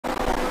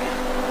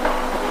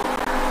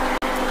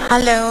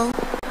Hello.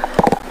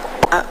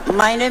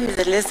 My name is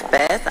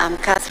Elizabeth. I'm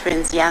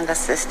Catherine's younger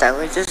sister.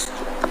 We're just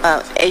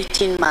about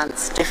 18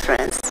 months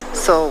difference.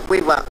 So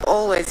we were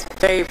always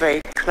very,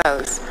 very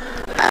close.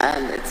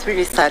 And it's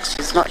really sad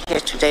she's not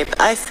here today.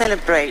 But I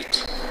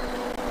celebrate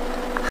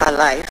her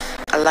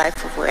life, a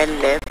life of well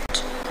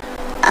lived,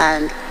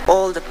 and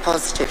all the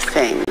positive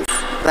things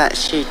that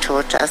she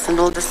taught us and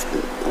all the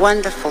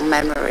wonderful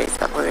memories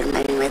that we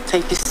remain with.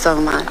 Thank you so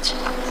much.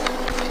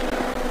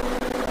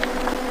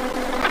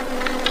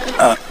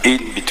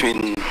 In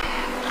between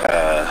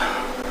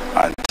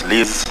Aunt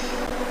Liz,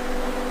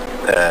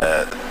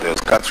 there's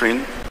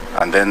Catherine,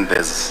 and then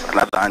there's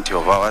another auntie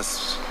of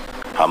ours,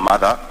 her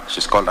mother,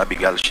 she's called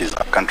Abigail, she's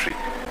a country,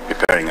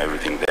 preparing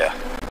everything there.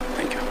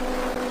 Thank you.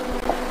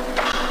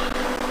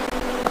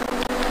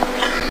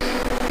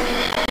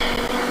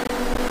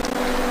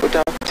 Good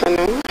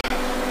afternoon.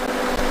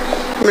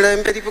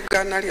 Mlembe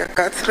libugana lya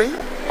Catherine,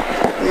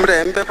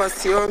 mlembe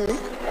basiomi,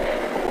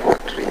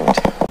 Madrid.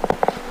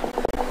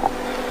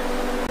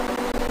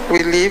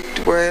 We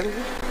lived well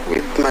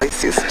with my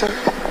sister.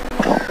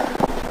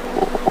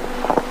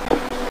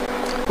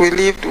 We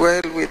lived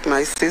well with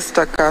my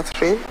sister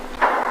Catherine.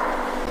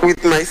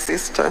 With my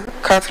sister,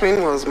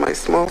 Catherine was my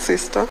small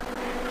sister,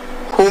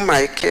 whom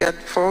I cared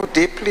for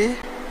deeply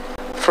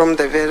from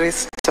the very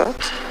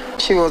start.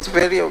 She was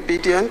very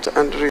obedient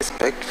and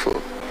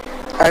respectful.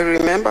 I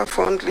remember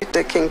fondly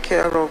taking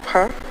care of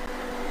her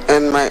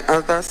and my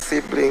other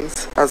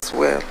siblings as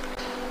well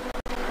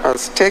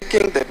as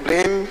taking the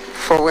blame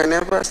for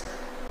whenever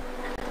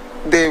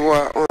they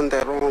were on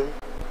their own.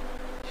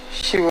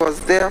 She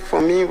was there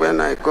for me when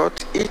I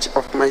got each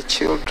of my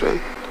children,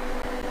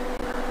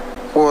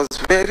 was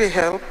very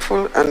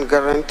helpful and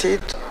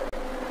guaranteed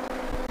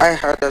I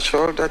had a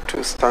shoulder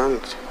to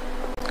stand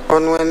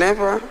on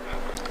whenever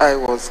I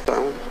was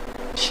down.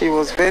 She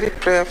was very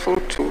prayerful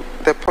to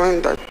the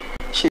point that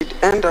she'd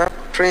end up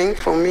praying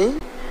for me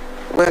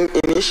when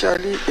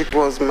initially it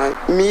was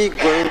me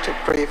going to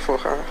pray for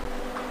her.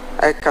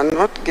 I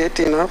cannot get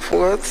enough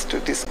words to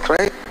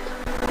describe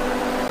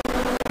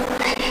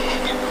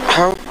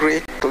how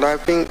great,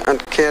 loving,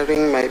 and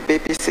caring my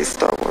baby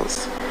sister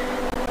was.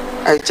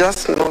 I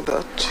just know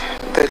that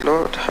the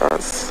Lord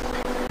has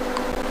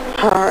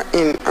her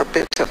in a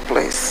better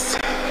place.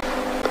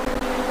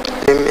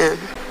 Amen.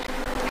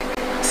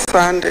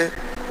 Sande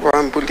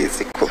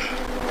wambuliziko.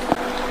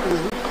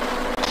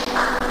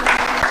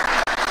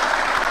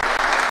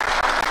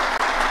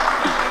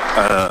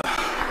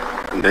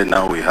 And then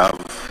now we have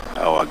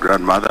our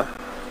grandmother,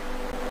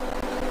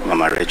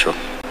 Mama Rachel.